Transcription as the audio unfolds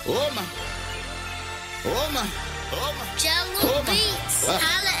Jello Beats,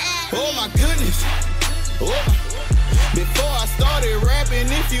 holla at Oh me. my goodness. Before I started rapping,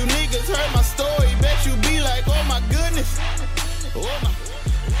 if you niggas heard my story, bet you be like, oh my goodness.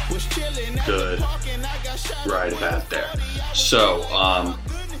 Was chilling at Good. the park and I got shot Right up about with there. a 40. So,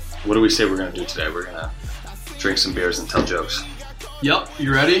 what do we say we're going to do today? We're going to drink some beers and tell jokes. Yep,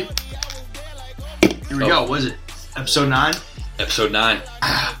 you ready? Here we go. What is it? Episode 9? Episode 9.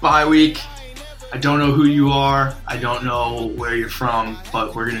 Bye week. I don't know who you are. I don't know where you're from,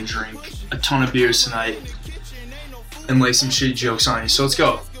 but we're going to drink a ton of beers tonight and lay some shitty jokes on you. So let's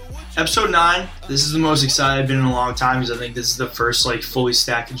go. Episode 9. This is the most excited I've been in a long time because I think this is the first fully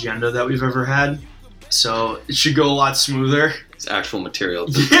stacked agenda that we've ever had. So it should go a lot smoother. It's actual material.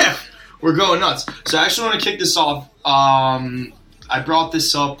 Yeah, we're going nuts. So I actually want to kick this off. I brought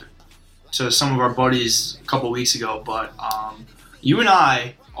this up to some of our buddies a couple weeks ago, but you and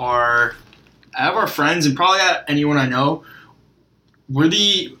I are, out of our friends and probably out of anyone I know, or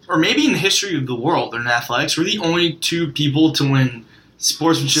maybe in the history of the world or in athletics, we're the only two people to win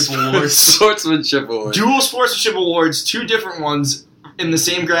sportsmanship awards. Sportsmanship awards. Dual sportsmanship awards, 2 different ones in the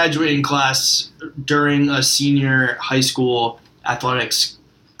same graduating class during a senior high school athletics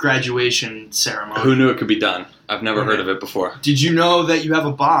graduation ceremony. Who knew it could be done? I've never heard of it before. Did you know that you have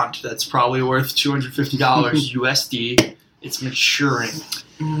a bond that's probably worth $250 USD? It's maturing.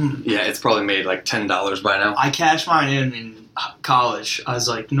 Yeah, it's probably made like $10 by now. I cashed mine in college. I was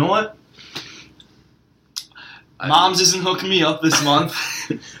like, you know what? Mom's isn't hooking me up this month.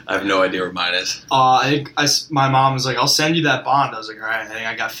 I have no idea where mine is. My mom was like, I'll send you that bond. I was like, all right, I think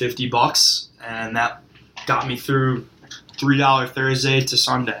I got $50, and that got me through $3 Thursday to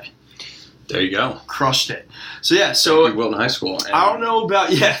Sunday. There you go. Crushed it. So yeah, so Wilton High School. I don't know about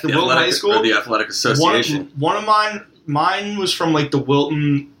the Wilton High School or the Athletic Association. One of mine was from the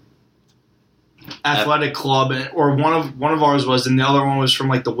Wilton Athletic Club, or one of ours was, and the other one was from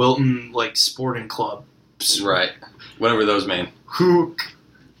the Wilton Sporting Club. Right. Whatever those mean. Who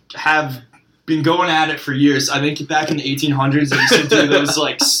have been going at it for years. I think back in the 1800s they used to do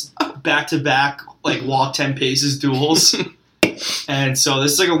those back-to-back walk 10 paces duels. And so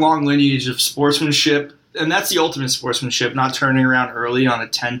this is a long lineage of sportsmanship, and that's the ultimate sportsmanship, not turning around early on a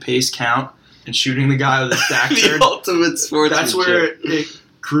 10-pace count and shooting the guy with his back The turned. ultimate sportsmanship. That's where it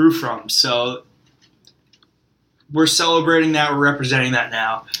grew from. So we're celebrating that. We're representing that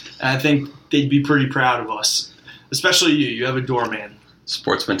now. And I think they'd be pretty proud of us. Especially you. You have a doorman.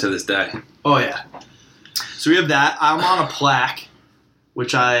 Sportsman to this day. Oh, yeah. So we have that. I'm on a plaque,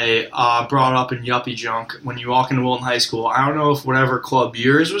 which I brought up in Yuppie Junk when you walk into Wilton High School. I don't know if whatever club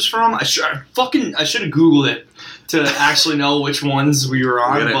yours was from. I should have Googled it to actually know which ones we were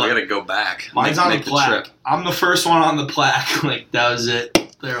on. We gotta go back. Mine's on the plaque. Trip. I'm the first one on the plaque. That was it.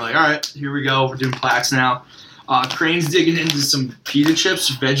 They're like, all right, here we go. We're doing plaques now. Crane's digging into some pita chips,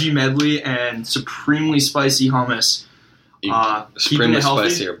 veggie medley, and supremely spicy hummus. Keeping Supremely it healthy.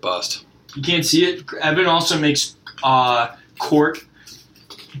 spicy or bust. You can't see it. Evan also makes quart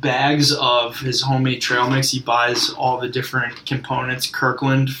bags of his homemade trail mix. He buys all the different components,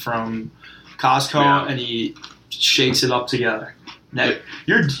 Kirkland from Costco, and he shakes it up together. Now,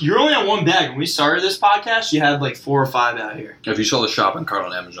 you're only on one bag. When we started this podcast, you had 4 or 5 out here. If you saw the shopping cart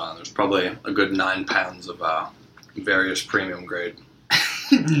on Amazon, there's probably a good 9 pounds of various premium grade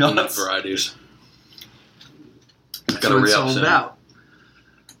nut varieties. Got to re-up sold soon. out.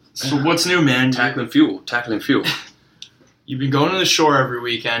 So what's new, man? Tackling fuel. You've been going to the shore every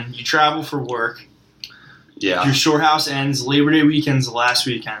weekend. You travel for work. Yeah, Your shore house ends Labor Day weekend's the last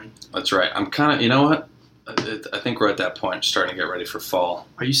weekend. that's right. I'm kind of, you know what? I think we're at that point, starting to get ready for fall.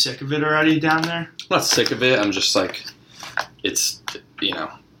 Are you sick of it already down there? I'm not sick of it. I'm just it's, the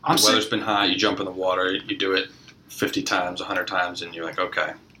I'm weather's sick. been hot. You jump in the water. You do it 50 times, 100 times, and you're like,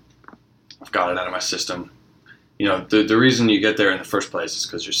 okay, I've got it out of my system. The reason you get there in the first place is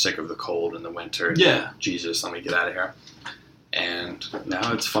because you're sick of the cold and the winter. And Yeah. Jesus, let me get out of here. And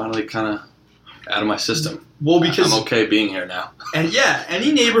now it's finally kind of out of my system. Well, because I'm okay being here now. And yeah,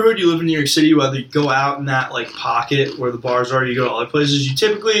 any neighborhood you live in New York City, whether you go out in that pocket where the bars are, you go to other places, you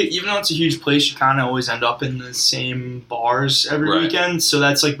typically, even though it's a huge place, you kind of always end up in the same bars every Right. weekend. So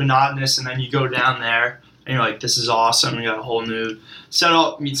that's monotonous, and then you go down there and you're like, this is awesome. You got a whole new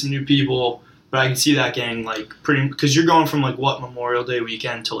setup, meet some new people. But I can see that getting pretty, because you're going from what, Memorial Day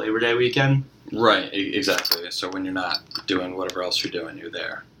weekend to Labor Day weekend. Right, exactly. So when you're not doing whatever else you're doing, you're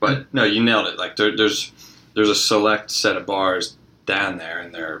there. But no, you nailed it. There's a select set of bars down there,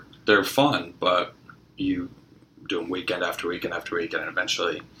 and they're fun, but you do them weekend after weekend after weekend, and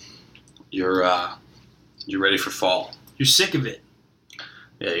eventually you're ready for fall. You're sick of it.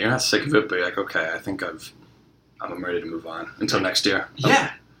 Yeah, you're not sick of it, but you're like, okay, I think I'm ready to move on until next year.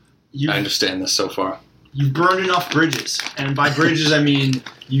 Yeah. I understand this so far. You've burned enough bridges. And by bridges, I mean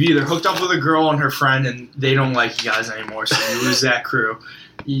you've either hooked up with a girl and her friend and they don't like you guys anymore, so you lose that crew.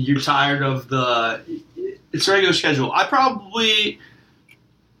 You're tired of it's regular schedule. I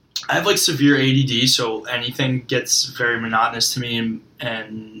have like severe ADD, so anything gets very monotonous to me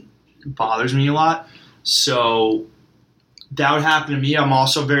and bothers me a lot. So that would happen to me. I'm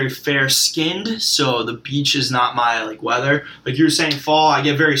also very fair-skinned, so the beach is not my like weather. Like you were saying, fall, I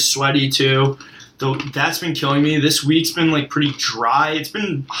get very sweaty too. Though that's been killing me. This week's been like pretty dry. It's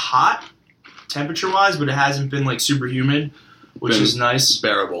been hot temperature-wise, but it hasn't been like super humid, which is nice.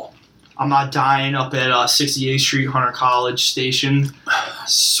 Bearable. I'm not dying up at 68th Street, Hunter College Station,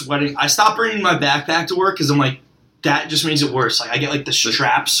 sweating. I stopped bringing my backpack to work because I'm like, that just makes it worse. Like I get like the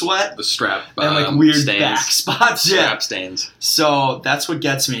strap sweat. The strap and like weird stains. back spots. Strap stains. So that's what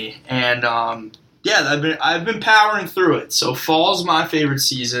gets me. And yeah, I've been powering through it. So fall's my favorite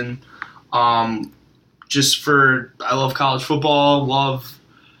season. I love college football.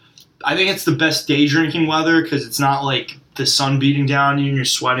 I think it's the best day drinking weather because it's not like the sun beating down you and you're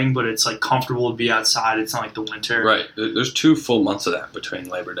sweating, but it's like comfortable to be outside. It's not like the winter. Right. There's 2 full months of that between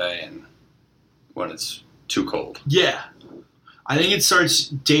Labor Day and when it's too cold. Yeah. I think it starts,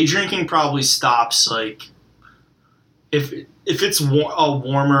 day drinking probably stops like, if it's a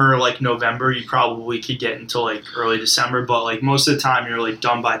warmer like November, you probably could get until like early December, but like most of the time you're like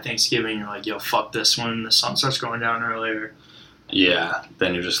done by Thanksgiving. You're like, yo, fuck this when the sun starts going down earlier. Yeah.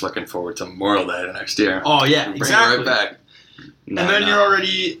 Then you're just looking forward to Memorial Day the next year. Oh yeah, exactly. Bring it right back.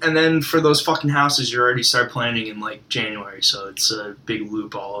 And then for those fucking houses, you already start planning in like January, so it's a big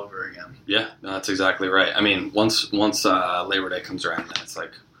loop all over again. Yeah, no, that's exactly right. I mean, once Labor Day comes around, then it's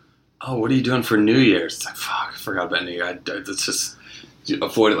like, oh, what are you doing for New Year's? It's like, fuck, I forgot about New Year. It's just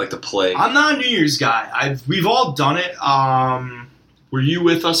avoid it like the plague. I'm not a New Year's guy. We've all done it. Were you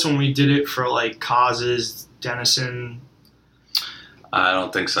with us when we did it for like causes, Denison? I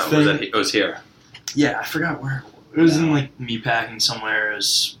don't think so. It was here. Yeah, I forgot where. It was in like meatpacking somewhere.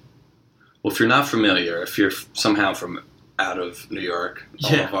 Well, if you're not familiar, if you're somehow from out of New York,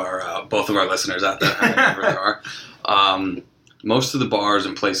 both of our listeners out there, wherever they are, most of the bars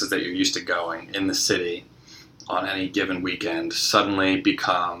and places that you're used to going in the city on any given weekend suddenly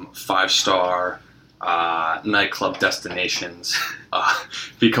become 5-star nightclub destinations.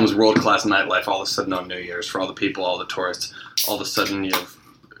 Becomes world-class nightlife all of a sudden on New Year's for all the people, all the tourists. All of a sudden you have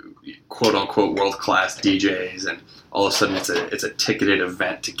quote-unquote world-class DJs, and all of a sudden it's a ticketed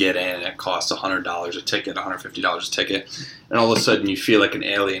event to get in, and it costs $100 a ticket, $150 a ticket, and all of a sudden you feel like an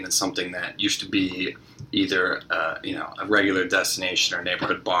alien in something that used to be either a regular destination or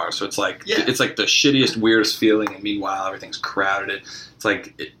neighborhood bar. So it's like it's like the shittiest, weirdest feeling, and meanwhile everything's crowded. It's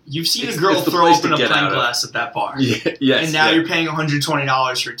like you've seen a girl throw open a pint glass at that bar, yes, and now you're paying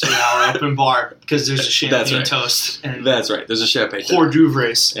 $120 for a 2-hour open bar because there's a champagne toast. And that's right. There's a champagne toast. Hors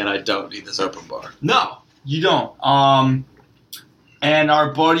d'oeuvres, and I don't need this open bar. No, you don't. And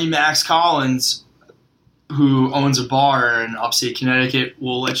our buddy Max Collins, who owns a bar in upstate Connecticut,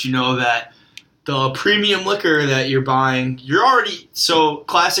 will let you know that the premium liquor that you're buying,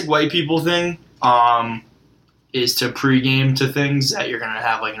 classic white people thing, is to pregame to things that you're going to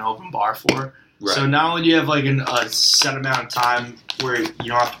have like an open bar for. Right. So not only do you have like a set amount of time where you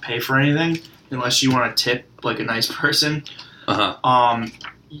don't have to pay for anything unless you want to tip like a nice person,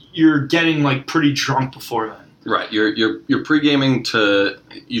 you're getting like pretty drunk before then. Right, you're pre-gaming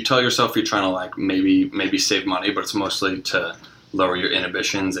you tell yourself you're trying to like maybe save money, but it's mostly to lower your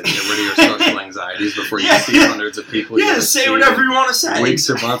inhibitions and get rid of your social anxieties before you see hundreds of people. Yeah, say whatever you want to say. Weeks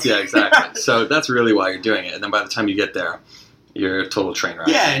or months, yeah, exactly. So that's really why you're doing it. And then by the time you get there, you're a total train wreck.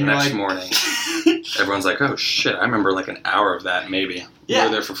 Yeah, and next morning, everyone's like, "Oh shit, I remember like an hour of that maybe." Yeah, we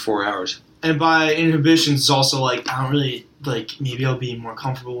were there for 4 hours. And by inhibitions, it's also like I don't really like. Maybe I'll be more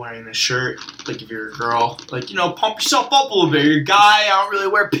comfortable wearing this shirt. Like if you're a girl, like pump yourself up a little bit. You're a guy, I don't really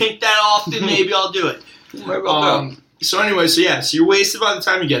wear pink that often. Maybe I'll do it. So anyway, so you're wasted by the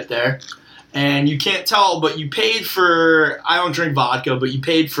time you get there, and you can't tell, but you paid for. I don't drink vodka, but you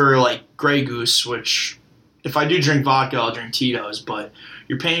paid for like Grey Goose, which if I do drink vodka, I'll drink Tito's. But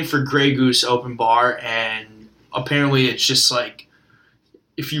you're paying for Grey Goose open bar, and apparently it's just like.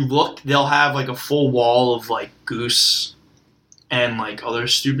 If you look, they'll have like a full wall of like goose and like other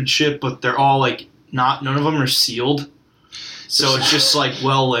stupid shit, but they're all like none of them are sealed. So it's just like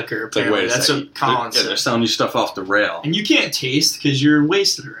liquor. Apparently, that's what Collins said. They're selling you stuff off the rail, and you can't taste because you're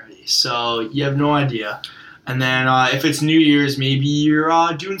wasted already. So you have no idea. And then if it's New Year's, maybe you're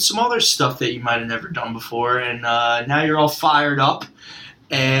doing some other stuff that you might have never done before, and now you're all fired up.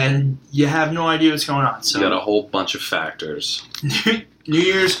 and you have no idea what's going on. So You got a whole bunch of factors. New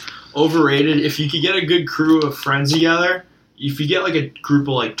Year's overrated. If you could get a good crew of friends together, if you get like a group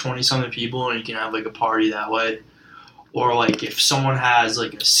of like 20-something people and you can have like a party that way, or like if someone has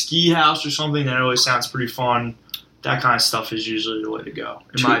like a ski house or something, that always sounds pretty fun. That kind of stuff is usually the way to go,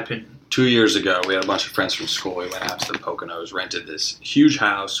 in my opinion. 2 years ago, we had a bunch of friends from school. We went out to the Poconos, rented this huge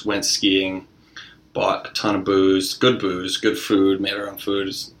house, went skiing, bought a ton of booze, good food, made our own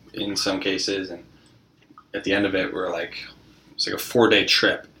food in some cases, and at the end of it, it was like a 4-day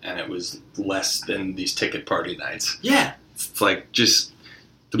trip, and it was less than these ticket party nights. Yeah. It's like just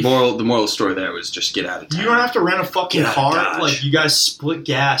the moral of the story there was just get out of town. You don't have to rent a fucking Get out of car. Dodge. Like, you guys split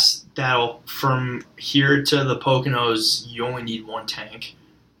gas. That'll, from here to the Poconos, you only need one tank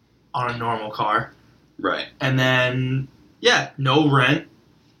on a normal car. Right. And then, yeah, no rent,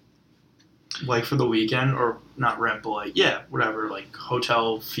 like, for the weekend, or not rent, but, like, yeah, whatever, like,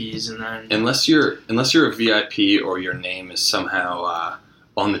 hotel fees, and then... Unless you're a VIP or your name is somehow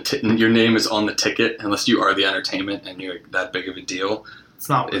on the your name is on the ticket, unless you are the entertainment and you're that big of a deal, It's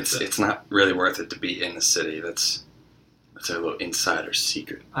not worth it. it's not really worth it to be in the city. That's a little insider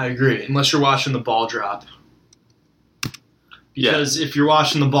secret. I agree, unless you're watching the ball drop. Because if you're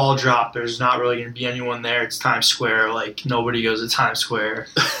watching the ball drop, there's not really going to be anyone there. It's Times Square. Like, nobody goes to Times Square.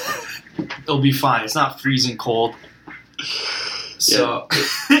 It'll be fine. It's not freezing cold. So,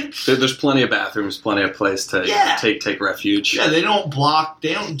 There's plenty of bathrooms, plenty of place to take refuge. yeah, they don't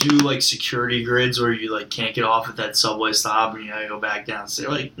do, like, security grids where you, like, can't get off at that subway stop and you gotta go back downstairs.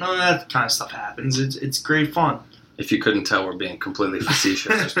 Like, none of that kind of stuff happens. It's great fun. If you couldn't tell, we're being completely facetious.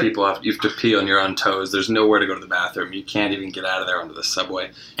 There's people you have to pee on your own toes. There's nowhere to go to the bathroom. You can't even get out of there onto the subway.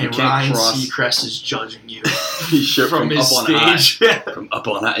 You And can't Ryan cross Seacrest is judging you Sure, from his up on stage. high. From up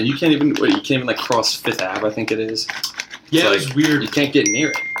on high, and you can't even like cross Fifth Ave. I think it is. Yeah, It's it was weird. You can't get near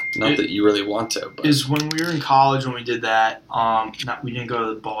it. Not that you really want to, but Is when we were in college when we did that. We didn't go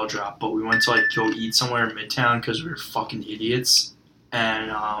to the ball drop, but we went to like go eat somewhere in Midtown because we were fucking idiots, and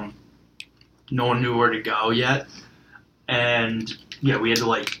no one knew where to go yet. And yeah, we had to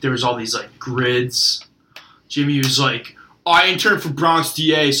like there was all these like grids. Jimmy was like, "I interned for Bronx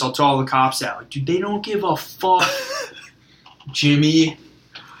DA, so I'll tell all the cops out." Like, dude, they don't give a fuck, Jimmy.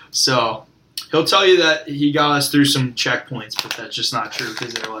 So. He'll tell you that he got us through some checkpoints, but that's just not true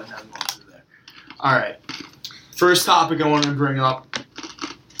because they're letting everyone through there. All right. First topic I wanted to bring up.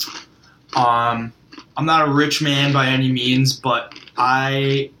 I'm not a rich man by any means, but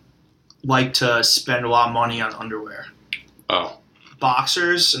I like to spend a lot of money on underwear. oh,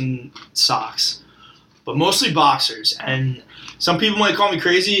 Boxers and socks, but mostly boxers. And some people might call me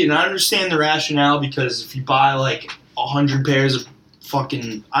crazy, and I understand the rationale because if you buy like 100 pairs of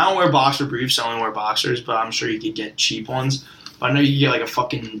I don't wear boxer briefs, I only wear boxers, but I'm sure you could get cheap ones. But I know you can get like a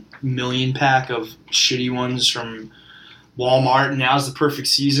fucking million pack of shitty ones from Walmart, and now's the perfect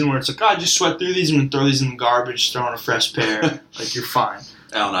season where it's like, I just sweat through these and throw these in the garbage, throw in a fresh pair. Like, you're fine.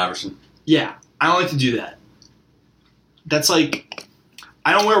 Allen Iverson. Yeah, I don't like to do that. That's like,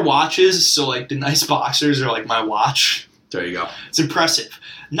 I don't wear watches, so like the nice boxers are like my watch. There you go. It's impressive.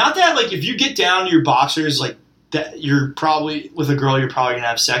 Not that like if you get down to your boxers, like, that you're probably with a girl you're probably gonna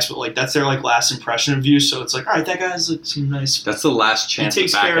have sex, but like that's their like last impression of you, so it's like, all right, that guy has like some nice. That's the last He chance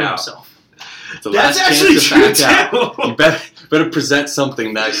takes to back care of out. himself. It's the That's last actually chance to true back out. too. You better present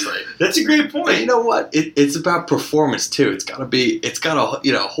something nicely. That's a great point. But you know what? It's about performance too. It's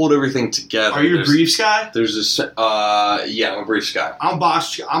gotta hold everything together. Are you a briefs guy? There's this I'm a briefs guy. I'm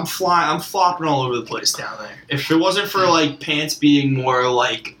flopping all over the place down there. If it wasn't for like pants being more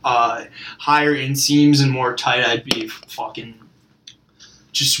like higher inseams and more tight, I'd be fucking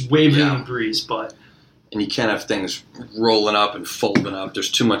just waving in the breeze. But And you can't have things rolling up and folding up.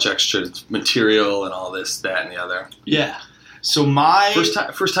 There's too much extra material and all this, that, and the other. yeah. So my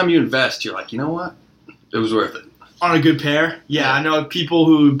First time you invest, you're like, you know what? It was worth it. on a good pair. Yeah, Yeah. I know people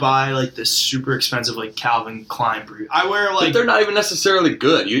who buy like this super expensive like Calvin Klein brief. I wear But like they're not even necessarily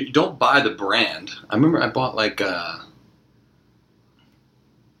good. You don't buy the brand. I remember I bought like I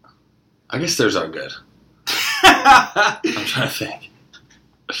guess theirs are good. I'm trying to think.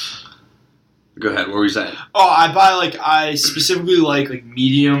 Go ahead. What were you saying? I specifically like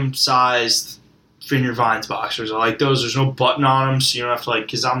medium sized Vineyard Vines boxers. I like those. There's no button on them, so you don't have to like.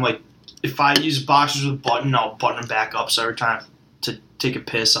 Because I'm like, if I use boxers with a button, I'll button them back up. So every time to take a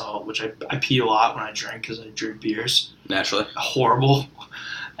piss, I pee a lot when I drink because I drink beers. Naturally. Horrible.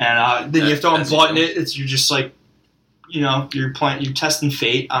 And then you have to As you unbutton do. it. You're just like, you're testing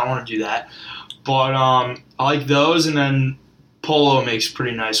fate. I don't want to do that. But I like those, and then Polo makes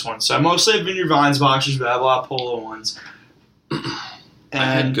pretty nice ones. So I mostly have Vineyard Vines boxers, but I have a lot of Polo ones. I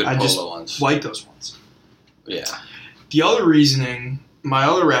had good just polo ones. like those ones. Yeah. The other reasoning, my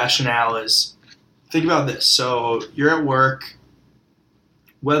other rationale is, think about this. So you're at work,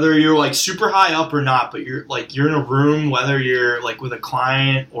 whether you're like super high up or not, but you're in a room, whether you're like with a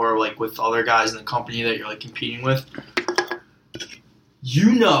client or like with other guys in the company that you're like competing with,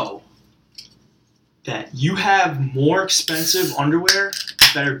 you know that you have more expensive underwear,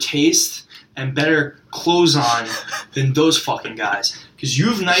 better taste, and better clothes on than those fucking guys. Because you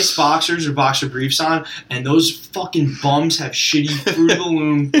have nice boxers or boxer briefs on, and those fucking bums have shitty Fruit of the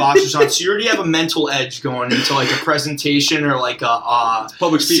Loom boxers on. So you already have a mental edge going into like a presentation or like a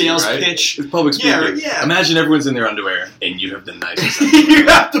Public speaking, sales right? pitch. It's public speaking. Yeah. Imagine everyone's in their underwear, and you have the nicest. You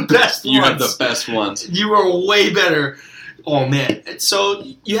have the best ones. You have the best ones. You are way better. Oh, man. So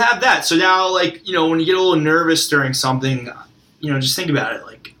you have that. So now, like, you know, when you get a little nervous during something, you know, just think about it.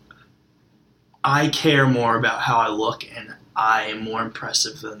 Like, I care more about how I look, and I am more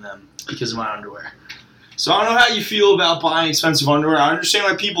impressive than them because of my underwear. So I don't know how you feel about buying expensive underwear. I understand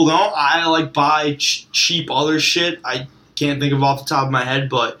why people don't. I, like, buy cheap other shit. I can't think of off the top of my head,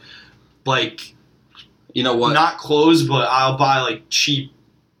 but, like, You know what? not clothes, but I'll buy, like, cheap,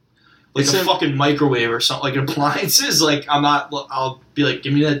 like It's a a- fucking microwave or something, like appliances. Like, I'll be like,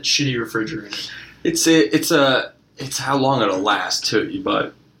 give me that shitty refrigerator. It's how long it'll last too. You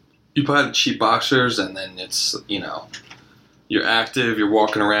buy the cheap boxers, and then it's, you know, you're active, you're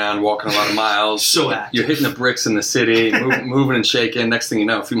walking around, walking a lot of miles. So active. You're hitting the bricks in the city, moving and shaking. Next thing you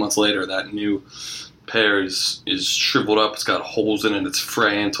know, a few months later, that new pair is shriveled up. It's got holes in it. It's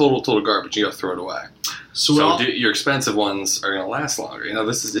fraying. Total garbage. You gotta throw it away. So Your expensive ones are gonna last longer. You know,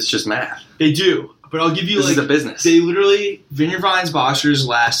 it's just math. they do, but I'll give you This like is a business. they literally Vineyard Vines boxers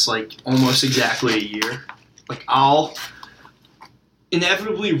last like almost exactly a year. Like I'll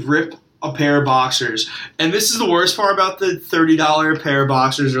inevitably rip a pair of boxers, and this is the worst part about the $30 pair of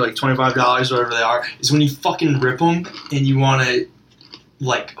boxers or like $25, whatever they are, is when you fucking rip them and you want to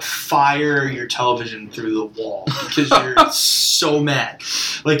like fire your television through the wall because you're so mad.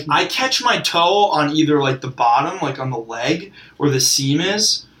 Like I catch my toe on either like the bottom, like on the leg where the seam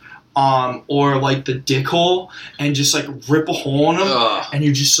is, or like the dick hole, and just like rip a hole in them, Ugh. and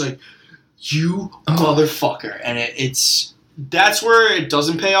you're just like, you motherfucker, and that's where it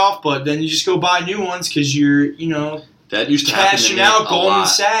doesn't pay off. But then you just go buy new ones because you're, you know, That used to happen to cashing me out a Goldman lot.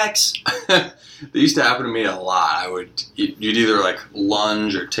 Sachs. That used to happen to me a lot. You'd either like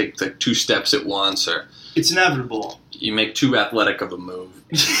lunge or take like 2 steps at once, or It's inevitable. you make too athletic of a move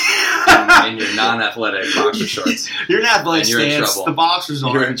in your non-athletic boxer shorts. You're an athletic And you're in stance. trouble. The boxers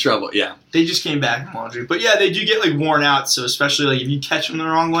You're in aren't. trouble. Yeah. They just came back in laundry. But yeah, they do get like worn out. So especially like if you catch them the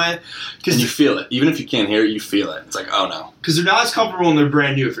wrong way, And because you feel it. Even if you can't hear it, you feel it. It's like, oh no. they're not as comfortable when they're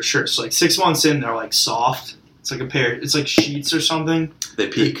brand new for sure. So like 6 months in, they're like soft. It's like a pair. It's like sheets or something. They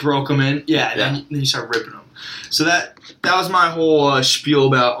They peak. broke them in. Yeah, and then you start ripping them. So that was my whole spiel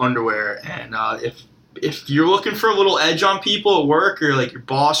about underwear. And if you're looking for a little edge on people at work or like your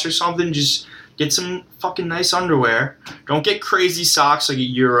boss or something, just get some fucking nice underwear. Don't get crazy socks like a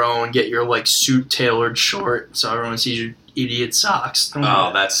Euro and get your like suit tailored short so everyone sees your idiot socks. Don't do Oh,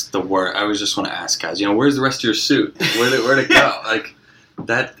 that. that's the word. I was just want to ask guys, you know, where's the rest of your suit? Where'd it go? Like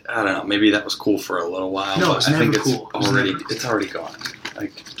that, I don't know. Maybe that was cool for a little while. No, but it's I think never cool. It's Already, never cool. it's already gone.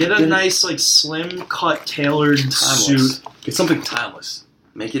 Like Get a nice like slim cut tailored timeless. suit. Get something timeless.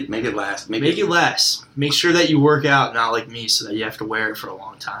 Make it last. Make it last. Make sure that you work out, not like me, so that you have to wear it for a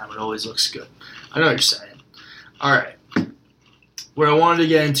long time. It always looks good. I know what you're saying. All right. What I wanted to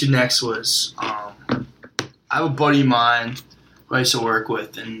get into next was I have a buddy of mine who I used to work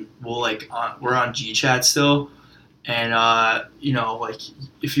with, and we're on GChat still. And, you know, like,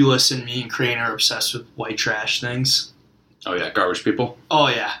 if you listen, me and Crane are obsessed with white trash things. Oh yeah, garbage people. Oh,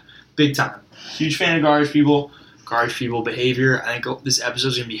 yeah. Big time. Huge fan of garbage people behavior. I think this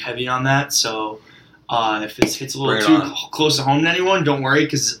episode's going to be heavy on that. So if it hits a little Bring it too on. close to home to anyone, don't worry,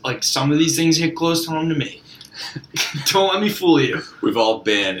 because like some of these things hit close to home to me. Don't let me fool you. We've all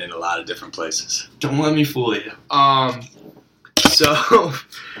been in a lot of different places. Don't let me fool you.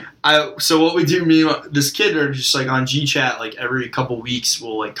 So what we do, me and this kid are just like on GChat, like every couple weeks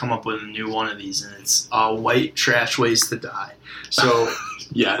we'll like come up with a new one of these, and it's white trash ways to die. So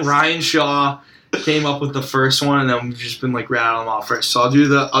Yes. Ryan Shaw came up with the first one, and then we've just been like rattling them off first. So I'll do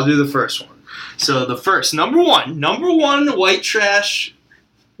the first one. So the first number one white trash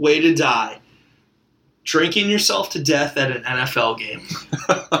way to die: drinking yourself to death at an NFL game.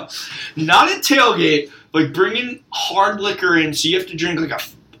 Not a tailgate, like bringing hard liquor in, so you have to drink like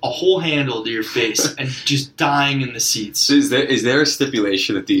a whole handle to your face and just dying in the seats. So is there a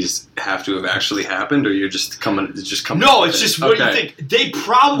stipulation that these have to have actually happened, or you're just coming? No, it's just what do you think? They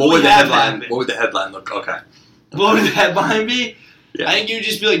probably what would have the headline? happened. What would the headline look? Okay. What would the headline be? Yeah. I think it would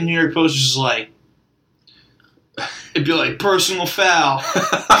just be like New York Post, just like it'd be like personal foul.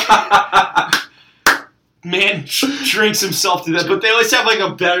 Man drinks himself to death, but they always have like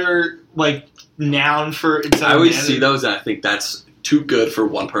a better like noun for it. I always see those, and I think that's too good for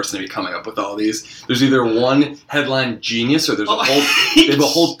one person to be coming up with all these. There's either one headline genius, or there's they have a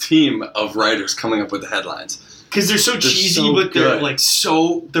whole team of writers coming up with the headlines. Because they're so cheesy, so but they're like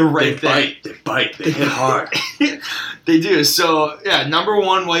they're right there. They bite, they hit hard. They do. So yeah, number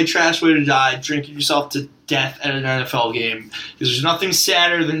one white trash way to die: drinking yourself to death at an NFL game. Because there's nothing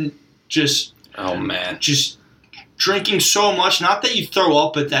sadder than just drinking so much. Not that you throw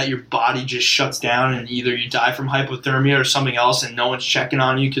up, but that your body just shuts down, and either you die from hypothermia or something else, and no one's checking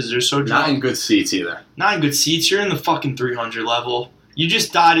on you because they're so drunk. Not in good seats either. Not in good seats. You're in the fucking 300 level. You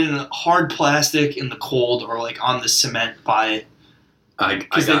just died in hard plastic in the cold or like on the cement by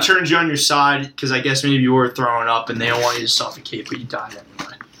because they turned you on your side because I guess maybe you were throwing up and they don't want you to suffocate, but you died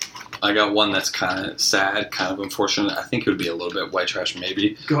anyway. I got one that's kind of sad, kind of unfortunate. I think it would be a little bit white trash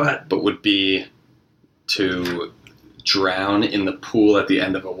maybe. Go ahead. But would be to drown in the pool at the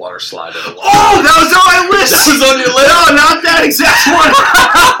end of a water slide. Oh, that was on my list! That was on your list? No, not that exact one.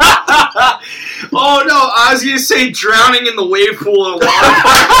 Oh, no, I was going to say drowning in the wave pool at a water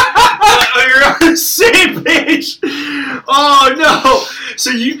park. You're on the same page. Oh, no. So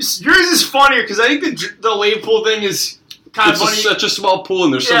yours is funnier because I think the wave pool thing is kind of funny. It's such a small pool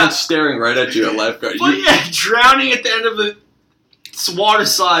and there's someone staring right at you at lifeguard. But drowning at the end of the water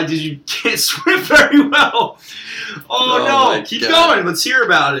slide because you can't swim very well. Oh no. Keep going. Let's hear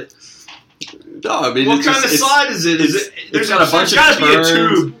about it. No, I mean, what kind of slide is it? It's got a bunch of turns. Be a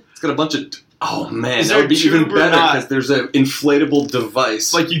tube. It's got a bunch of... Oh, man, that would be even better because there's an inflatable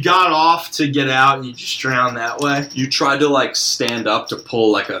device. Like, you got off to get out and you just drown that way? You tried to, like, stand up to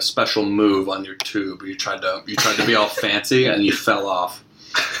pull, like, a special move on your tube. You tried to be all fancy and you fell off.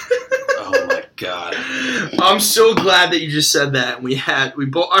 Oh, my God. I'm so glad that you just said that. We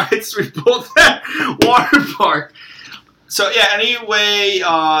both had water park. So, yeah, anyway,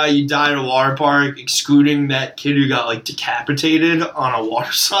 you died at a water park, excluding that kid who got, like, decapitated on a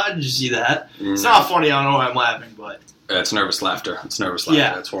water slide. Did you see that? Mm. It's not funny. I don't know why I'm laughing, but... It's nervous laughter.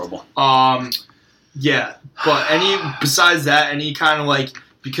 Yeah. It's horrible. Yeah. But besides that, any kind of, like...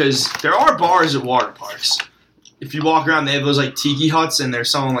 Because there are bars at water parks. If you walk around, they have those, like, tiki huts, and there's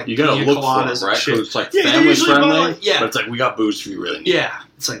someone, like, you gotta look for them, right? Because it's, like, family-friendly. But it's like, we got booze if you really need it. Yeah.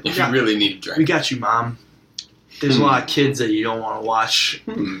 It's like, if you really need a drink. We got you, Mom. There's a lot of kids that you don't want to watch.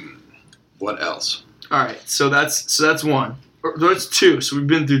 What else? All right, so that's one. That's two. So we've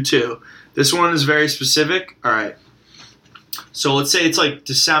been through two. This one is very specific. All right. So let's say it's like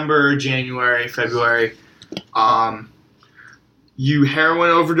December, January, February. You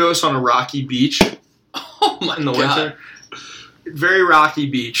heroin overdose on a rocky beach. Oh my in the God. winter. Very rocky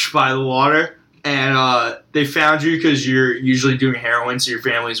beach by the water. And they found you because you're usually doing heroin, so your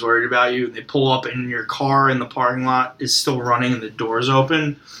family's worried about you. They pull up and your car in the parking lot is still running and the door's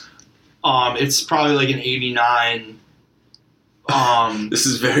open. It's probably like an 89. This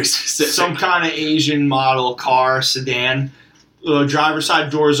is very specific. Some kind of Asian model car, sedan. The driver's side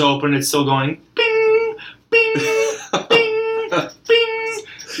door's open. It's still going bing, bing, bing, bing.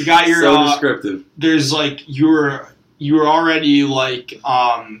 You got your... So descriptive. There's like... You were already like...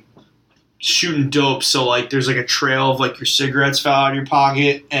 shooting dope, so like there's like a trail of like your cigarettes fell out of your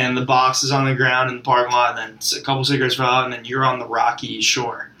pocket and the box is on the ground in the parking lot, and then a couple cigarettes fell out, and then you're on the rocky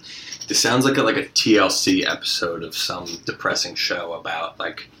shore. This sounds like a TLC episode of some depressing show about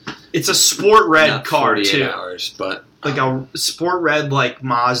like... It's a sport red car 48 too. Hours, but like a sport red like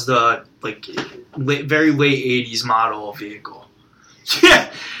Mazda, like very late 80s model vehicle.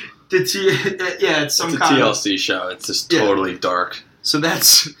 Yeah, it's some kind of TLC show. It's just totally dark. So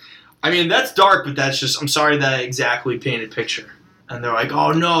that's dark, but that's just, I'm sorry that I exactly painted picture. And they're like,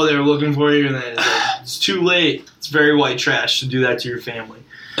 oh no, they're looking for you, and then it's too late. It's very white trash to do that to your family.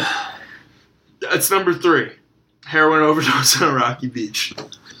 That's number 3. Heroin overdose on a rocky beach.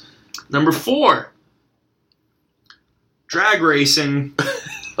 Number 4. Drag racing.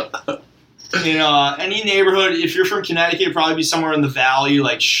 In any neighborhood, if you're from Connecticut, it'd probably be somewhere in the valley,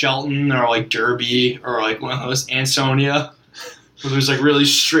 like Shelton or like Derby or like one of those, Ansonia. Where there's like really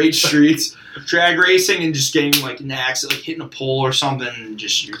straight streets, drag racing, and just getting like in an accident, like hitting a pole or something, and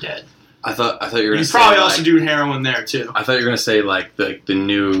just you're dead. I thought you were going to say... You're probably also doing heroin there too. I thought you were going to say like the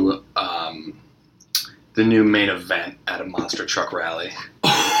new main event at a monster truck rally.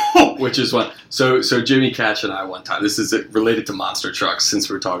 which is one. So Jimmy Cash and I one time. This is related to monster trucks since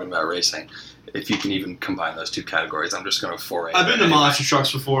we're talking about racing. If you can even combine those two categories, I'm just going to foray. I've been to monster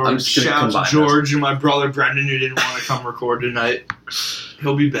trucks before. I'm just gonna Shout out to combine George and my brother Brendan who didn't want to come record tonight.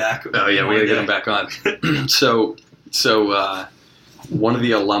 He'll be back. Oh yeah, we got to get him back on. So one of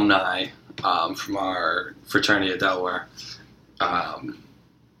the alumni from our fraternity at Delaware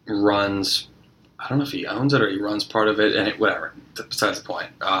runs. I don't know if he owns it or he runs part of it, and whatever. Besides the point.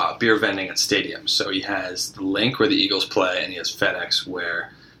 Beer vending at stadiums. So he has the Link where the Eagles play, and he has FedEx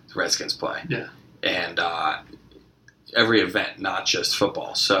where the Redskins play. Yeah. And every event, not just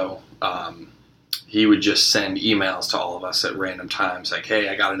football. So he would just send emails to all of us at random times, like, "Hey,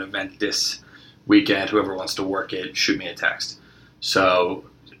 I got an event this weekend. Whoever wants to work it, shoot me a text." So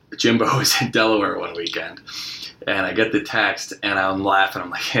Jimbo was in Delaware one weekend. And I get the text, and I'm laughing. I'm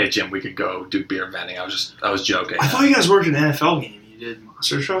like, "Hey, Jim, we could go do beer vending." I was joking. I thought you guys worked an NFL game. You did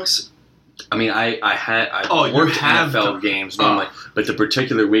monster trucks? I mean, I you worked have NFL games normally, but the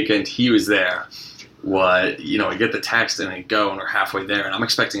particular weekend he was there, I get the text and I go, and we're halfway there, and I'm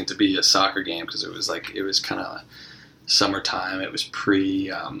expecting it to be a soccer game because it was kind of summertime. It was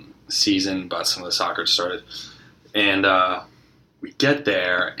pre-season, but some of the soccer started, and we get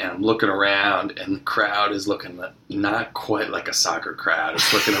there, and I'm looking around, and the crowd is looking not quite like a soccer crowd.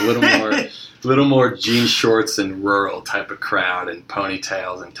 It's looking a little more jean shorts and rural type of crowd, and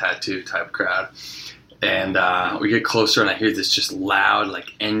ponytails and tattoo type crowd. And we get closer, and I hear this just loud, like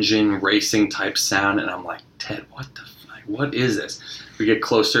engine racing type sound, and I'm like, "Ted, what is this?" We get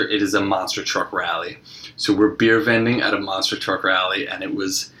closer. It is a monster truck rally. So we're beer vending at a monster truck rally, and it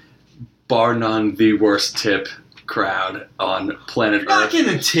was bar none the worst tip crowd on planet You're not Earth.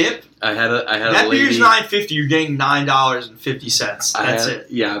 getting a tip. I had a That lady. beer's $9.50. You're getting $9.50. That's it.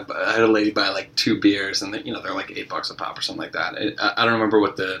 Yeah, but I had a lady buy like 2 beers, and they're like $8 a pop or something like that. I don't remember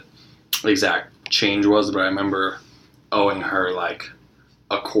what the exact change was, but I remember owing her like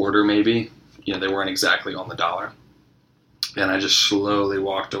a quarter maybe. They weren't exactly on the dollar. And I just slowly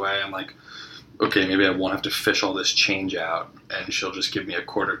walked away. I'm like, okay, maybe I won't have to fish all this change out, and she'll just give me a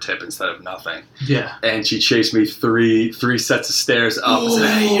quarter tip instead of nothing. Yeah. And she chased me three sets of stairs up and said,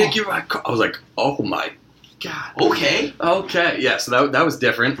 "Hey, you didn't give my car." I was like, "Oh my God." Okay. Yeah, so that was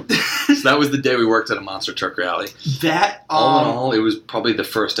different. So that was the day we worked at a monster truck rally. That All in all, it was probably the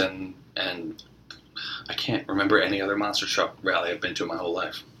first and I can't remember any other monster truck rally I've been to in my whole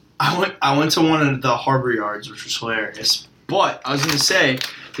life. I went to one of the Harbor Yards, which was hilarious. But I was going to say,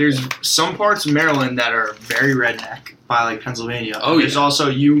 there's some parts of Maryland that are very redneck by like Pennsylvania. Oh, there's also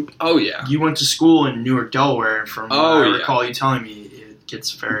you. Oh yeah. You went to school in Newark, Delaware, and from what I yeah. recall you telling me, it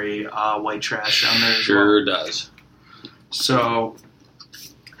gets very white trash down there. Sure does. So,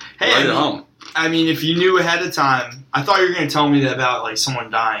 hey, Right at home. I mean, if you knew ahead of time, I thought you were going to tell me that about like someone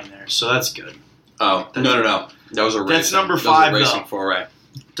dying there. So that's good. Oh no. That was a racing. That's number that 5 was a racing though. foray.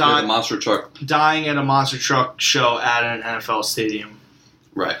 The monster truck. Dying at a monster truck show at an NFL stadium.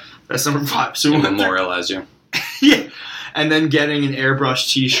 Right. That's number 5. So To we went there. memorialize you. Yeah. And then getting an airbrush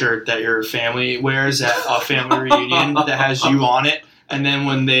t-shirt that your family wears at a family reunion that has you on it. And then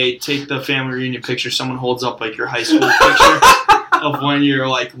when they take the family reunion picture, someone holds up like your high school picture of when you're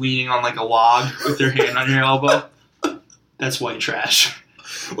like leaning on like a log with your hand on your elbow. That's white trash.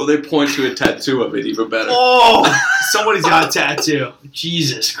 Well, they point to a tattoo of it, even better. Oh, somebody's got a tattoo.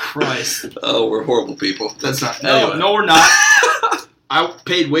 Jesus Christ. Oh, we're horrible people. That's not. Anyway. No, we're not. I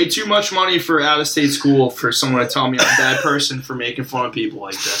paid way too much money for out-of-state school for someone to tell me I'm a bad person for making fun of people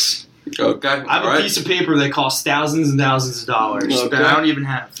like this. Okay. I have a piece of paper that costs thousands and thousands of dollars Okay. that I don't even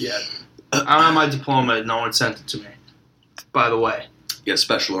have yet. I don't have my diploma. No one sent it to me. By the way, Yeah,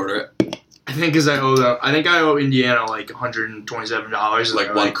 special order it. I think because I owe them. I think I owe Indiana like $127.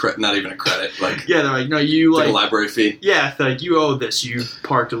 Like one credit, not even a credit. Like Yeah, they're like, no, you like a like. library fee. Yeah, they're like you owe this. You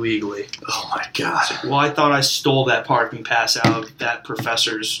parked illegally. Oh my God. Well, I thought I stole that parking pass out of that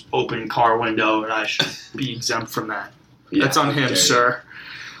professor's open car window, and I should be exempt from that. Yeah, That's on how him, dare sir.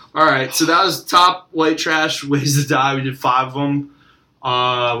 All right, so that was top white trash ways to die. We did 5 of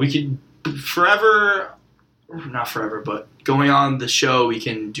them. We could forever, not forever, but going on the show, we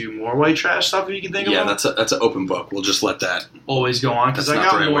can do more white trash stuff if you can think you. of Yeah, them. that's an open book. We'll just let that. Always go on That's because I not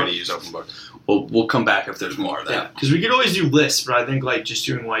got the right more. way to use open book. We'll come back if there's more of Yeah, that. because we could always do lists, but I think like just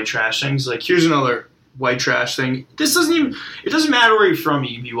doing white trash things. Like here's another white trash thing. This doesn't even. It doesn't matter where you're from.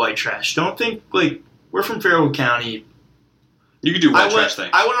 You can be white trash. Don't think like we're from Fairfield County. You can do white trash things.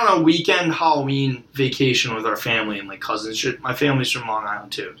 I went on a weekend Halloween vacation with our family and like cousins. My family's from Long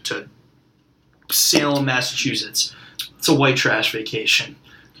Island too. To Salem, Massachusetts. It's a white trash vacation.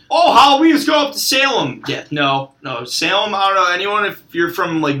 oh, Halloween, let's go up to Salem. Yeah, no. Salem, I don't know, anyone, if you're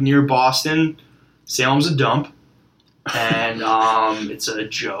from, like, near Boston, Salem's a dump. And it's a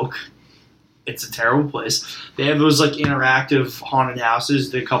joke. It's a terrible place. They have those, like, interactive haunted houses.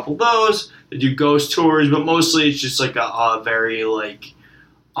 They have a couple of those. They do ghost tours, but mostly it's just, like, a very, like,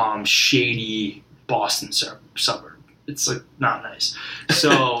 shady Boston suburb. It's, like, not nice.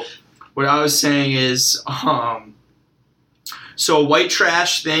 So, what I was saying is, so a white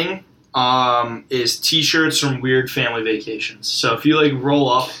trash thing is T-shirts from weird family vacations. So if you like roll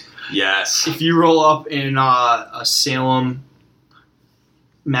up, Yes. if you roll up in a Salem,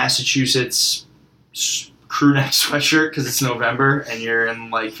 Massachusetts crew neck sweatshirt because it's November and you're in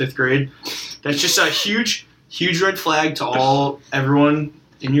like 5th grade, that's just a huge red flag to everyone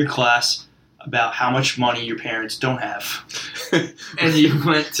in your class about how much money your parents don't have. And you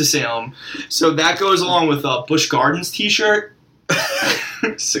went to Salem. So that goes along with a Busch Gardens T-shirt.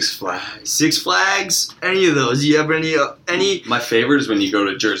 Six Flags. Six Flags. Any of those? You have any? My favorite is when you go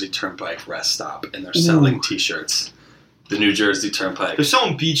to Jersey Turnpike rest stop and they're selling T-shirts. The New Jersey Turnpike. They're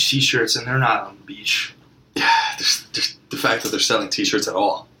selling beach T-shirts and they're not on the beach. Yeah, there's the fact that they're selling T-shirts at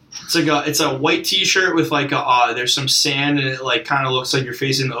all. It's a white T-shirt with like there's some sand and it like kind of looks like you're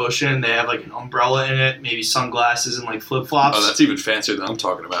facing the ocean. They have like an umbrella in it, maybe sunglasses and like flip flops. Oh, that's even fancier than I'm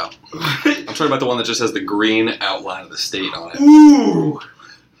talking about. I'm talking about the one that just has the green outline of the state on it. Ooh,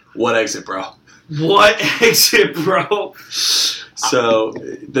 What exit, bro? what exit, bro? So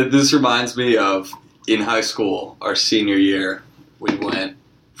this reminds me of in high school, our senior year, we went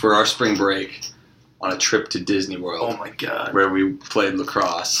for our spring break on a trip to Disney World. Oh my god! Where we played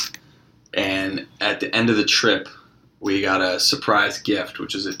lacrosse. And at the end of the trip, we got a surprise gift,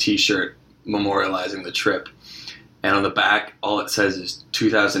 which is a T-shirt memorializing the trip. And on the back, all it says is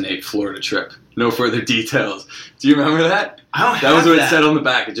 2008 Florida trip. No further details. Do you remember that? I don't have That was what it said on the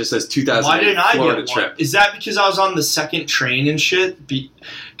back. It just says 2008 Why didn't I Florida get one? trip. Is that because I was on the second train and shit?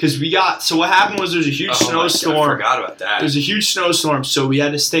 Because so what happened was there's a huge snowstorm. I forgot about that. There's a huge snowstorm, so we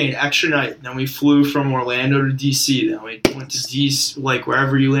had to stay an extra night. Then we flew from Orlando to D.C. Then we went to DC, like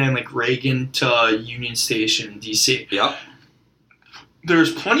wherever you land, like Reagan to Union Station in D.C. Yep.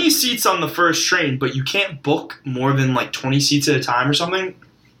 There's plenty of seats on the first train, but you can't book more than like 20 seats at a time or something.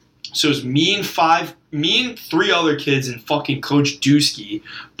 So it was me and 3 other kids and fucking Coach Dusky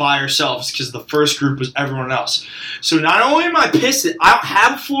by ourselves because the first group was everyone else. So not only am I pissed that I don't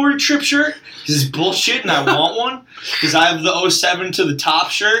have a Florida trip shirt because it's bullshit and I want one because I have the 07 to the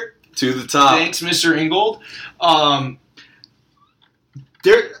top shirt. To the top. Thanks, Mr. Ingold. I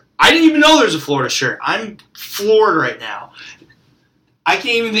didn't even know there's a Florida shirt. I'm floored right now. I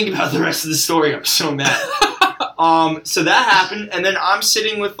can't even think about the rest of the story. I'm so mad. So that happened, and then I'm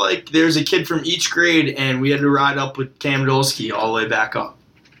sitting with, like, there's a kid from each grade, and we had to ride up with Cam Dolsky all the way back up.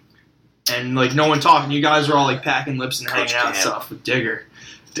 And, like, no one talking. You guys were all, like, packing lips and hanging out and stuff with Digger.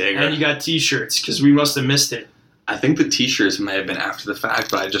 And you got T-shirts, because we must have missed it. I think the T-shirts may have been after the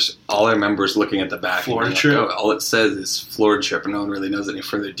fact, but all I remember is looking at the back. Florida trip. Like, all it says is Florida trip, and no one really knows any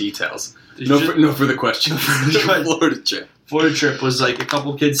further details. No further questions. Florida trip. Florida trip was like a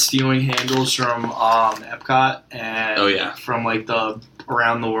couple kids stealing handles from Epcot and from like the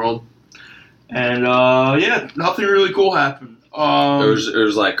around the world, and nothing really cool happened. There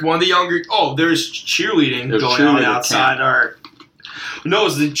was like one of the younger. Oh, there's cheerleading going on outside camp. No, it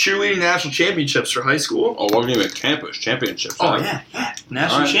was the cheerleading national championships for high school. Oh, what do you mean campus championships? Oh yeah,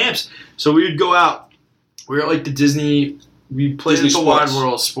 national champs. So we would go out. We were at like the Disney. We played at the Wide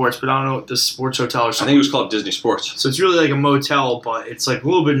World Sports, but I don't know what the sports hotel or something. I think it was called Disney Sports. So it's really like a motel, but it's like a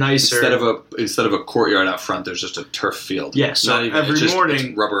little bit nicer. Instead of a courtyard out front, there's just a turf field. Yeah, so every morning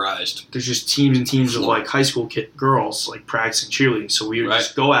it's rubberized. There's just teams and teams of like high school girls like practicing cheerleading. So we would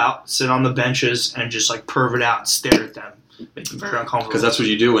just go out, sit on the benches, and just like perv it out and stare at them, make them very uncomfortable. Because that's what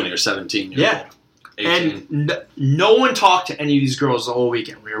you do when you're 17 years old. 18. And no one talked to any of these girls the whole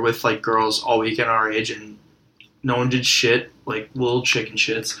weekend. We were with like girls all weekend our age, and no one did shit, like little chicken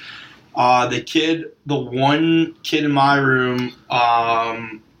shits. The one kid in my room,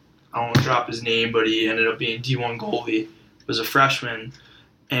 I don't want to drop his name, but he ended up being D1 goalie, was a freshman,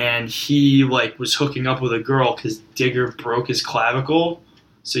 and he like was hooking up with a girl because Digger broke his clavicle,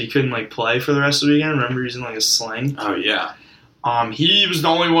 so he couldn't like play for the rest of the weekend. Remember, he was in like a sling. Oh yeah. He was the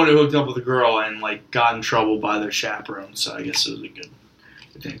only one who hooked up with a girl and like got in trouble by their chaperone. So I guess it was a good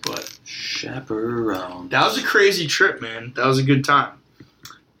thing. But chaperone. That was a crazy trip, man. That was a good time.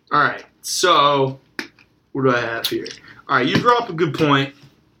 All right, so what do I have here? All right, you brought up a good point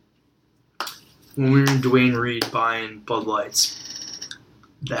when we were in Duane Reade buying Bud Lights.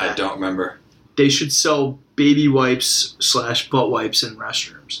 I don't remember. they should sell baby wipes / butt wipes in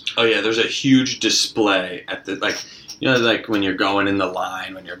restrooms. Oh yeah, there's a huge display at the like when you're going in the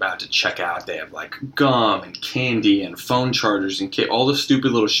line when you're about to check out. They have like gum and candy and phone chargers and all the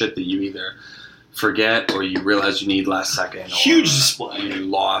stupid little shit that you either forget or you realize you need last second. Huge display. You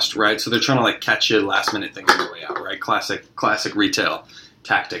lost, right? So they're trying to like catch you last minute things on the way out, right? Classic retail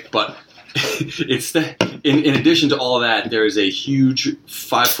tactic. But it's in addition to all that, there is a huge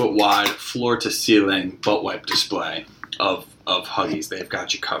 5 foot wide floor to ceiling butt wipe display of Huggies. They've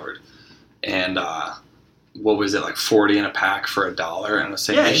got you covered. And what was it, like 40 in a pack for $1? And I was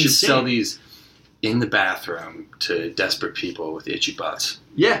saying they should sell these in the bathroom to desperate people with itchy butts.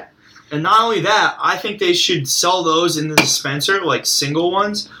 Yeah. And not only that, I think they should sell those in the dispenser, like single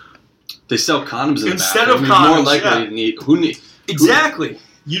ones. They sell condoms in the instead bathroom. of condoms. More likely to need Exactly.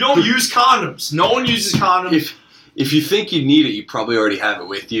 You don't use condoms. No one uses condoms. If you think you need it, you probably already have it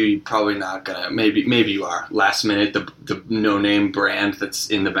with you. You're probably not gonna. Maybe you are. Last minute, the no-name brand that's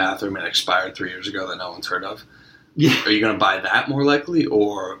in the bathroom and expired 3 years ago that no one's heard of. Yeah. Are you gonna buy that more likely,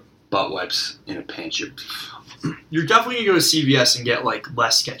 or butt wipes in a pinch? You're definitely gonna go to CVS and get like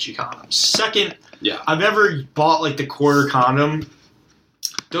less sketchy condoms. Second, yeah, I've never bought like the quarter condom.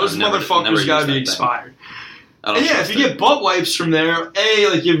 Those motherfuckers gotta be expired. And yeah, if you get butt wipes from there, A,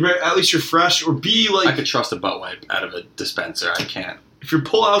 like at least you're fresh, or B, like I could trust a butt wipe out of a dispenser. I can't. If your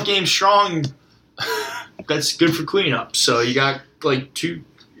pull-out game's strong, that's good for cleanup. So you got like they're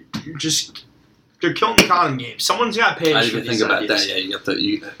killing the condom game. Someone's got to pay. I didn't even think about that. Yeah, you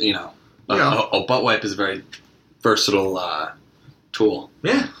got a butt wipe is a very versatile tool.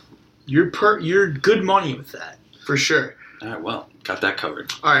 Yeah, you're good money with that for sure. All right, well, got that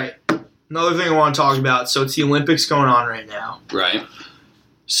covered. All right. Another thing I want to talk about, so it's the Olympics going on right now. Right.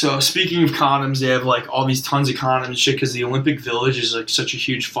 So speaking of condoms, they have like all these tons of condoms and shit because the Olympic Village is like such a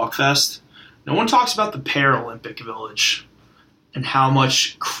huge fuckfest. No one talks about the Paralympic Village and how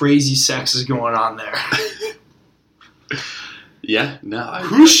much crazy sex is going on there. Yeah, no.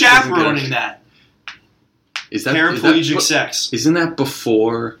 Who's chaperoning that? Is that paraplegic sex? Isn't that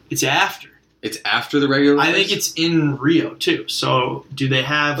before? It's after. It's after the regular race? I think it's in Rio, too. So, do they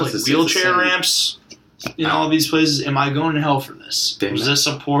have like wheelchair ramps in all these places? Am I going to hell for this? Was this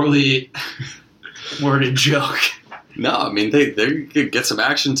a poorly worded joke? No, I mean, they get some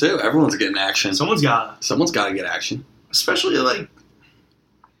action, too. Everyone's getting action. Someone's got to get action. Especially, like,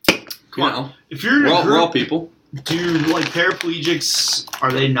 come on. If you're we're all people. Do, like, paraplegics,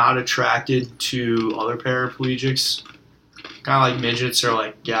 are they not attracted to other paraplegics? Kind of like midgets or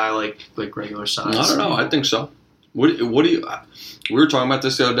like regular size. I don't know. I think so. What do you? We were talking about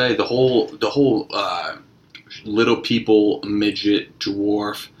this the other day. The whole little people, midget,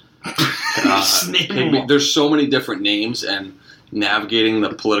 dwarf. There's so many different names, and navigating the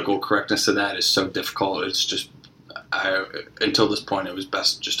political correctness of that is so difficult. It's just until this point, it was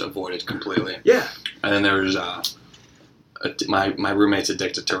best just avoided completely. Yeah. And then there's my roommate's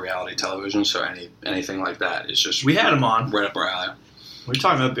addicted to reality television, so anything like that is just we had him on right up our alley. We're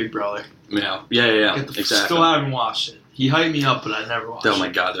talking about Big Brother. Yeah, exactly. Still haven't watched it. He hyped me up, but I never watched it. Oh my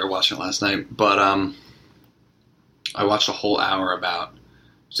god, they were watching it last night. But I watched a whole hour about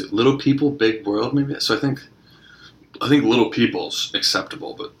is it Little People, Big World, maybe. So I think Little People's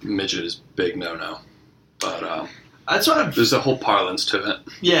acceptable, but midget is big no. But that's what there's a whole parlance to it.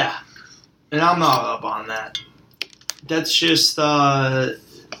 Yeah, and I'm not up on that. That's just, there's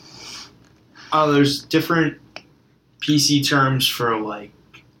different PC terms for, like,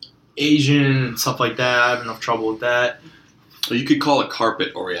 Asian and stuff like that. I have enough trouble with that. Well, you could call it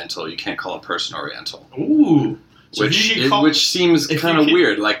carpet oriental. You can't call a person oriental. Ooh. So which seems kind of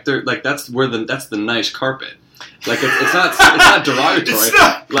weird. Like, that's the nice carpet. Like, it's not derogatory. It's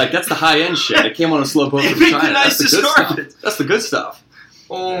not. Like, that's the high-end shit. It came on a slope over from China. That's the good stuff. That's the good stuff.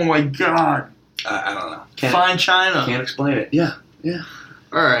 Oh, my God. I don't know. Fine China. Can't explain it. Yeah.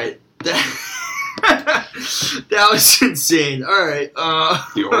 All right. That was insane. All right.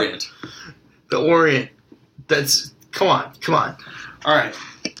 The Orient. The Orient. That's come on. All right.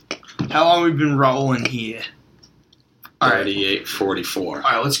 How long have we been rolling here? 38:44. All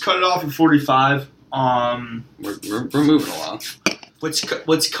right. Let's cut it off at 45. We're moving along. Let's cut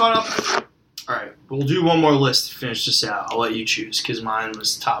up. All right, we'll do one more list to finish this out. I'll let you choose because mine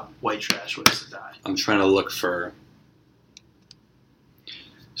was top white trash ways to die. I'm trying to look for.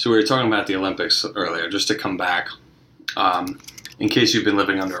 So we were talking about the Olympics earlier. Just to come back, in case you've been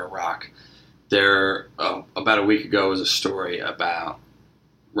living under a rock, there about a week ago was a story about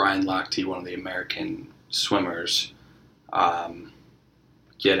Ryan Lochte, one of the American swimmers,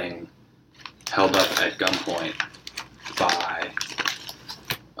 getting held up at gunpoint by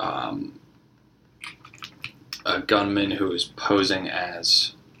a gunman who was posing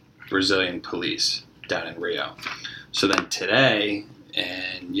as Brazilian police down in Rio. So then today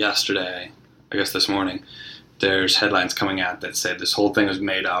and yesterday, I guess this morning, there's headlines coming out that said this whole thing was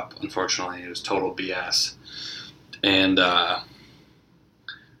made up. Unfortunately, it was total BS. And the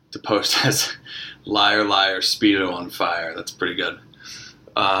post has "Liar, liar, Speedo on fire." That's pretty good.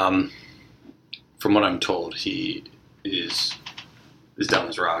 From what I'm told, he is dumb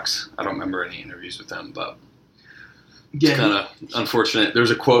as rocks. I don't remember any interviews with him, but it's kind of unfortunate. There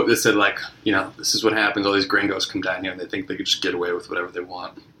was a quote that said, like, you know, this is what happens. All these gringos come down here and they think they could just get away with whatever they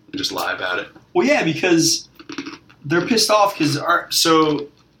want and just lie about it. Well, yeah, because they're pissed off because so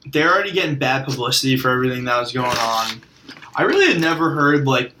they're already getting bad publicity for everything that was going on. I really had never heard,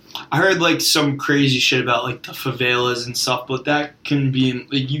 like, I heard, like, some crazy shit about, like, the favelas and stuff, but that can be,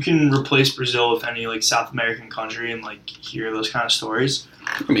 like, you can replace Brazil with any, like, South American country and, like, hear those kind of stories.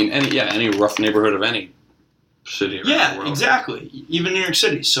 I mean, any rough neighborhood of any city around the world. Exactly. Even New York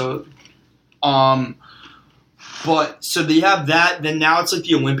City. So, but, so they have that, then now it's, like,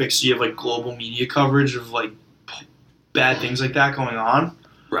 the Olympics, so you have, like, global media coverage of, like, bad things like that going on.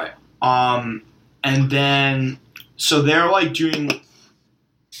 Right. And then, so they're, like, doing,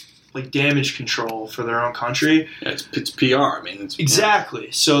 like, damage control for their own country. Yeah, it's PR. I mean, it's exactly.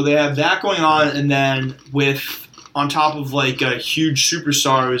 Yeah. So they have that going on, and then with on top of, like, a huge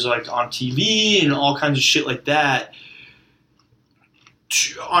superstar who's, like, on TV and all kinds of shit like that.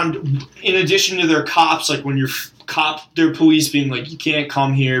 In addition to their cops, like, when their police being like, you can't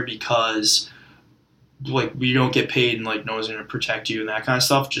come here because, like, we don't get paid and, like, no one's going to protect you and that kind of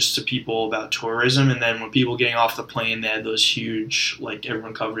stuff, just to people about tourism. And then when people getting off the plane, they had those huge, like,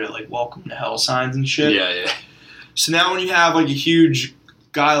 everyone covered it, like, welcome to hell signs and shit. Yeah. So now when you have, like, a huge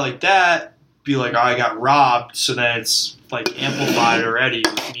guy like that be like, oh, I got robbed, so then it's, like, amplified already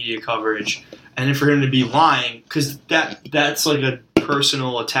with media coverage. And then for him to be lying, because that's, like, a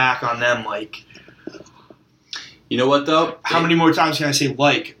personal attack on them, like... You know what, though? How many more times can I say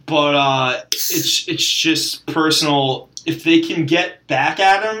like? But it's just personal. If they can get back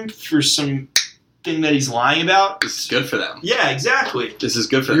at him for some thing that he's lying about... This is good for them. Yeah, exactly. This is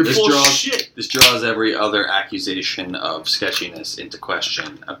good for them. You're full of shit. This draws every other accusation of sketchiness into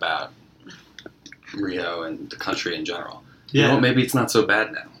question about Rio and the country in general. Yeah. You know, maybe it's not so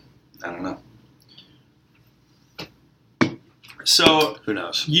bad now. I don't know. So... Who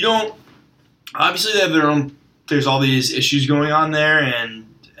knows? You don't... Obviously, they have their own... There's all these issues going on there, and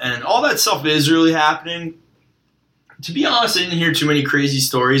all that stuff is really happening. To be honest, I didn't hear too many crazy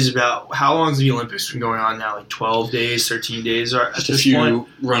stories about how long has the Olympics been going on now, like 12 days, 13 days at just this a few point.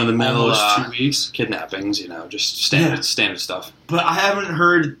 run-of-the-mill Almost 2 weeks. kidnappings, you know, just standard stuff. But I haven't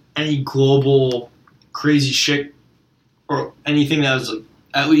heard any global crazy shit or anything that was, like,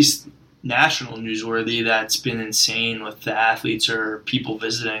 at least national newsworthy that's been insane with the athletes or people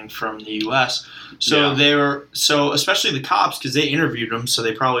visiting from the U.S. So they were, especially the cops, because they interviewed him, so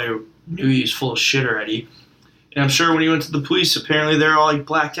they probably knew he was full of shit already. And I'm sure when he went to the police, apparently they're all, like,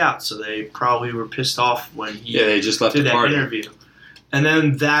 blacked out, so they probably were pissed off when he they just left did the that party. interview. And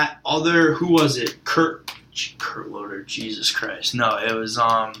then that other, who was it? Kurt Loder, Jesus Christ. No, it was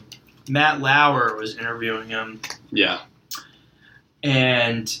Matt Lauer was interviewing him. Yeah.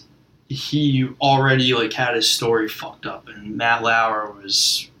 And he already, like, had his story fucked up, and Matt Lauer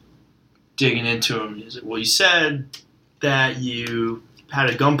was digging into him. He's like, well, you said that you had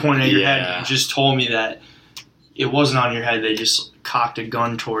a gun pointed at your head, and you just told me that it wasn't on your head, they just cocked a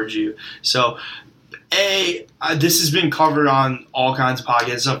gun towards you. So, this has been covered on all kinds of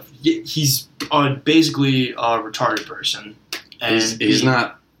podcasts stuff. He's basically a retarded person. And he's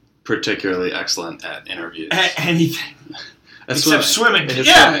not particularly excellent at interviews. Anything. Except swimming. Swimming.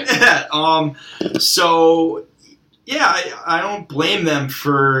 Yeah. So, yeah, I don't blame them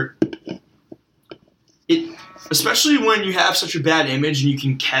for it, especially when you have such a bad image and you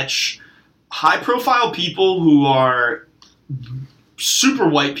can catch high-profile people who are super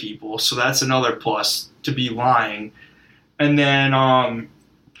white people, so that's another plus to be lying. And then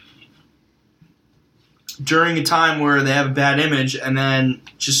during a time where they have a bad image, and then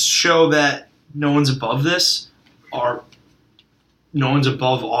just show that no one's above this, or no one's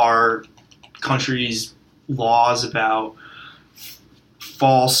above our country's laws about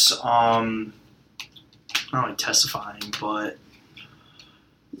false, not only testifying, but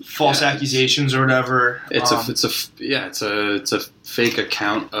false accusations or whatever. It's a fake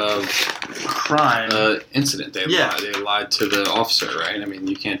account of crime incident. They lied to the officer, right? I mean,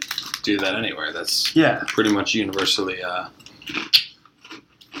 you can't do that anywhere. That's pretty much universally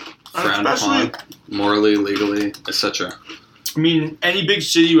frowned upon, morally, legally, etc. I mean, any big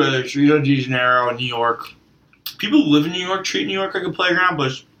city, whether it's Rio de Janeiro, New York, people who live in New York treat New York like a playground,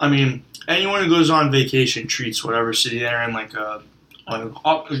 but I mean, anyone who goes on vacation treats whatever city they're in like a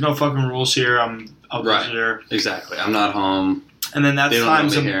oh, there's no fucking rules here. I'm a visitor. Exactly. I'm not home. And then that's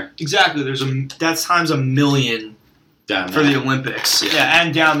times exactly. That's times a million down for the Olympics. Yeah,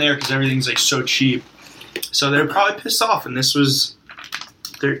 and down there because everything's like so cheap. So they're probably pissed off, and this was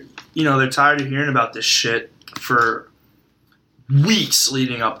they're tired of hearing about this shit for weeks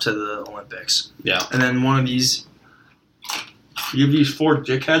leading up to the Olympics. Yeah. And then one of these, you have these 4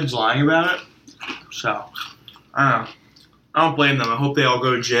 dickheads lying about it. So, I don't know. I don't blame them. I hope they all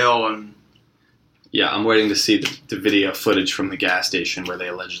go to jail. And yeah, I'm waiting to see the video footage from the gas station where they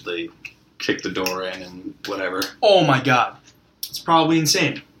allegedly kicked the door in and whatever. Oh my God. It's probably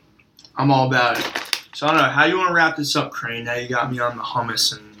insane. I'm all about it. So, I don't know. How do you want to wrap this up, Crane? Now you got me on the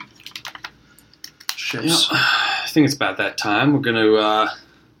hummus and chips. I think it's about that time. We're going to, I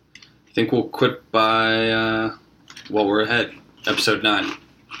think we'll quit by, we're ahead. Episode 9.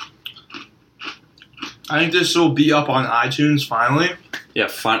 I think this will be up on iTunes finally. Yeah,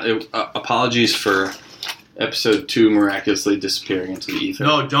 apologies for episode 2 miraculously disappearing into the ether.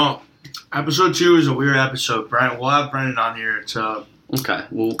 No, don't. Episode 2 is a weird episode. We'll have Brendan on here to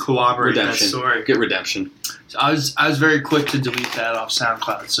we'll corroborate that redemption. story. Get redemption. So I was very quick to delete that off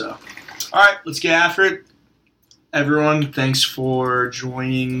SoundCloud. So, all right, let's get after it. Everyone, thanks for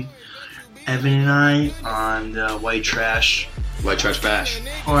joining Evan and I on the White Trash Bash.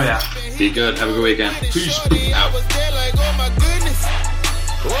 Oh yeah. Be good. Have a good weekend. Peace. Out.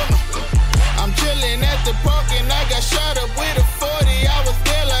 I'm chilling at the park and I got shot up with a 40. I was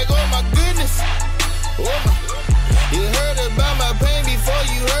there like, oh my goodness. You heard about my pain before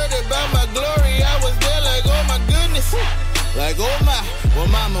you heard about my glory. I was there like, oh my goodness. Like, oh my. When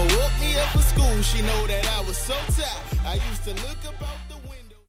mama woke me up for school, she know that I was so tired. I used to look about